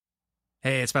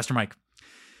Hey, it's Pastor Mike.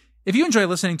 If you enjoy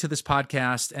listening to this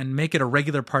podcast and make it a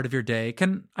regular part of your day,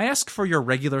 can I ask for your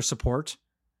regular support?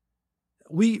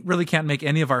 We really can't make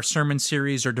any of our sermon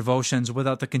series or devotions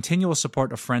without the continual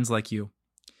support of friends like you.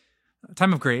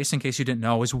 Time of Grace, in case you didn't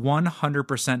know, is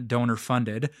 100% donor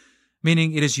funded,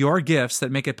 meaning it is your gifts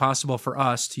that make it possible for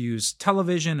us to use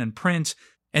television and print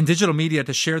and digital media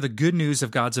to share the good news of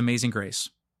God's amazing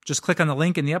grace. Just click on the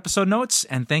link in the episode notes,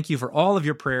 and thank you for all of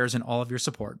your prayers and all of your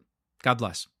support. God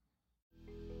bless.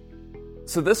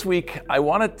 So this week, I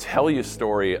want to tell you a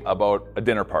story about a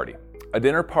dinner party. A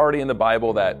dinner party in the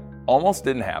Bible that almost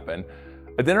didn't happen.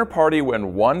 A dinner party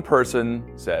when one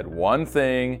person said one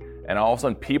thing, and all of a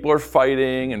sudden people are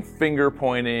fighting and finger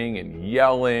pointing and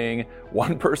yelling.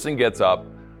 One person gets up,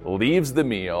 leaves the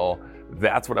meal.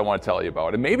 That's what I want to tell you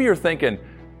about. And maybe you're thinking,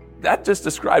 that just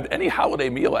described any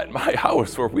holiday meal at my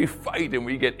house where we fight and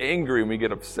we get angry and we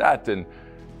get upset. And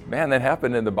man, that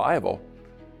happened in the Bible.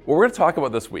 What we're going to talk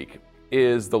about this week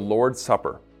is the Lord's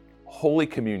Supper, Holy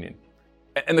Communion.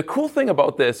 And the cool thing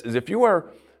about this is if you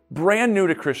are brand new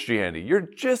to Christianity, you're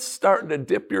just starting to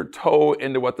dip your toe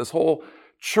into what this whole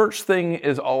church thing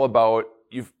is all about,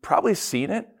 you've probably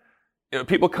seen it. You know,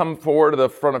 people come forward to the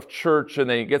front of church and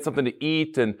they get something to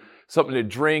eat and something to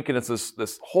drink, and it's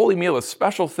this holy meal, a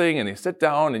special thing, and they sit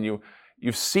down and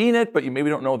you've seen it, but you maybe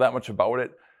don't know that much about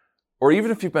it. Or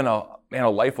even if you've been a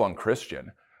lifelong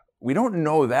Christian, we don't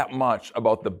know that much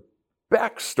about the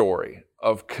backstory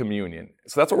of communion.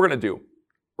 So that's what we're going to do.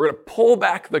 We're going to pull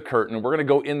back the curtain. We're going to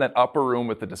go in that upper room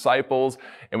with the disciples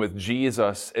and with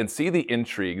Jesus and see the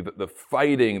intrigue, the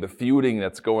fighting, the feuding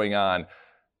that's going on.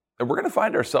 And we're going to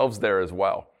find ourselves there as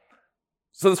well.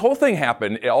 So this whole thing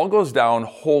happened. It all goes down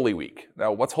Holy Week.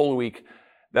 Now, what's Holy Week?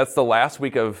 That's the last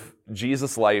week of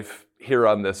Jesus' life here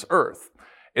on this earth.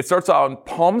 It starts on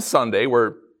Palm Sunday,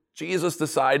 where Jesus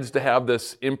decides to have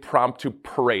this impromptu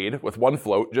parade with one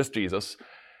float, just Jesus.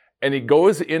 And he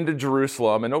goes into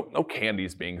Jerusalem, and no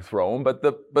candy's being thrown, but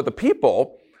the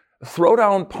people throw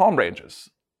down palm branches.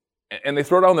 And they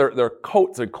throw down their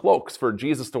coats and cloaks for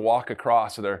Jesus to walk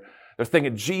across. And they're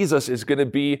thinking Jesus is going to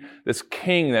be this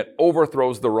king that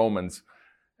overthrows the Romans.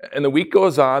 And the week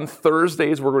goes on.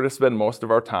 Thursdays, we're going to spend most of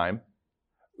our time.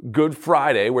 Good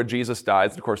Friday, where Jesus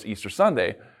dies, and of course Easter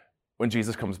Sunday, when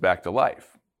Jesus comes back to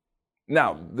life.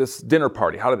 Now, this dinner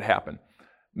party, how did it happen?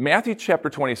 Matthew chapter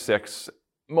 26,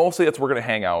 mostly that's where we're going to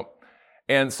hang out.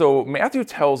 And so Matthew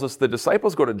tells us the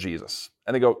disciples go to Jesus,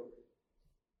 and they go,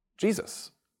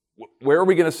 Jesus, where are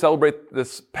we going to celebrate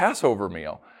this Passover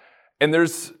meal? And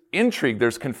there's intrigue,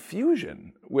 there's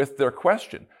confusion with their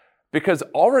question, because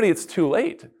already it's too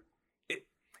late.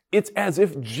 It's as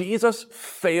if Jesus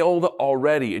failed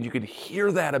already, and you can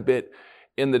hear that a bit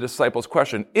in the disciples'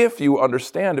 question, if you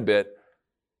understand a bit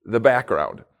the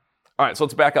background. All right, so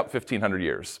let's back up 1,500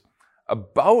 years.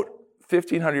 About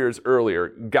 1,500 years earlier,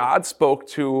 God spoke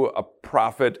to a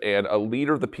prophet and a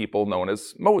leader of the people known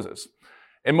as Moses.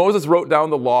 And Moses wrote down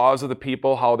the laws of the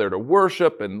people, how they're to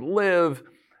worship and live.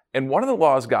 And one of the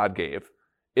laws God gave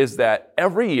is that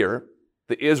every year,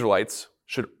 the Israelites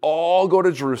should all go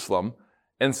to Jerusalem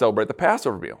and celebrate the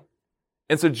Passover meal.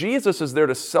 And so Jesus is there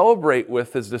to celebrate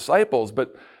with his disciples.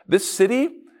 But this city,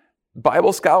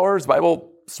 Bible scholars, Bible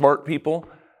smart people,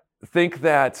 think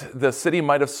that the city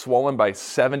might have swollen by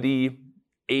 70,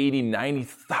 80,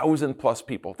 90,000 plus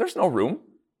people. There's no room.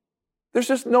 There's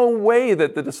just no way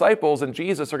that the disciples and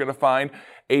Jesus are going to find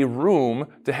a room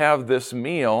to have this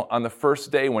meal on the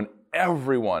first day when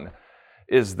everyone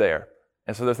is there.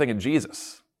 And so they're thinking,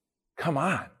 Jesus, come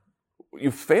on, you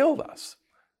failed us.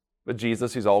 But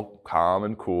Jesus, he's all calm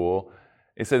and cool.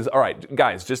 He says, all right,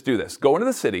 guys, just do this. Go into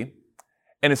the city,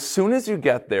 and as soon as you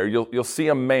get there, you'll see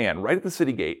a man right at the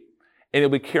city gate, and he'll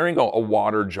be carrying a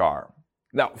water jar.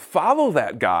 Now, follow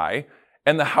that guy,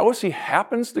 and the house he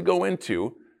happens to go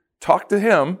into, talk to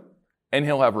him, and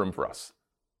he'll have room for us.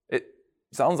 It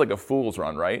sounds like a fool's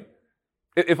run, right?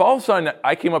 If all of a sudden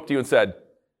I came up to you and said,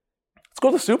 let's go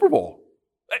to the Super Bowl.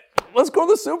 Let's go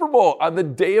to the Super Bowl on the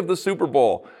day of the Super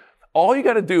Bowl. All you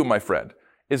got to do, my friend,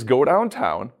 is go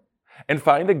downtown and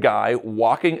find a guy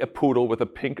walking a poodle with a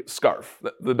pink scarf.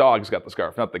 The dog's got the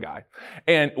scarf, not the guy.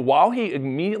 And while he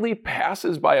immediately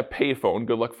passes by a payphone,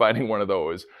 good luck finding one of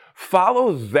those,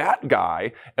 follow that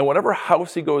guy, and whatever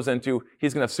house he goes into,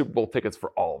 he's going to have Super Bowl tickets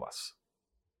for all of us.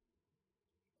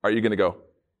 Are you going to go?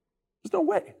 There's no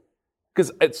way.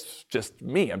 Because it's just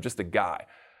me. I'm just a guy.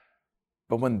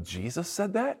 But when Jesus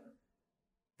said that,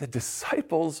 the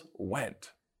disciples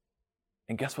went.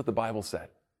 And guess what the Bible said?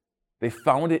 They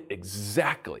found it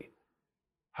exactly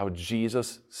how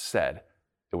Jesus said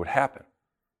it would happen.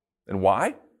 And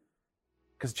why?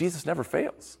 Because Jesus never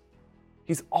fails.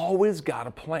 He's always got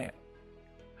a plan.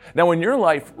 Now, in your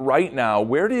life right now,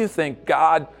 where do you think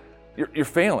God, you're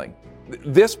failing?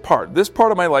 This part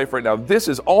of my life right now, this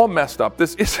is all messed up.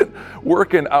 This isn't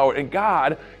working out. And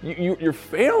God, you're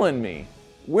failing me.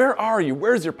 Where are you?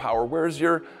 Where's your power? Where's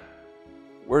your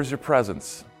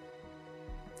presence?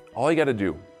 All you got to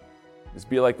do is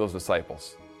be like those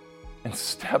disciples and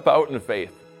step out in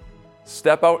faith.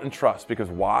 Step out in trust. Because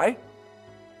why?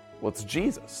 Well, it's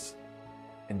Jesus.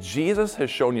 And Jesus has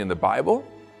shown you in the Bible,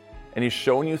 and He's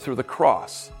shown you through the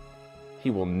cross. He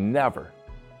will never,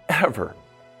 ever,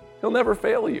 He'll never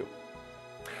fail you.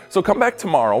 So come back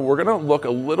tomorrow. We're going to look a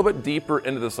little bit deeper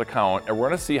into this account, and we're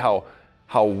going to see how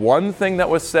one thing that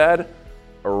was said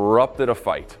erupted a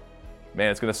fight. Man,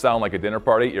 it's going to sound like a dinner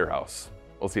party at your house.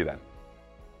 We'll see you then.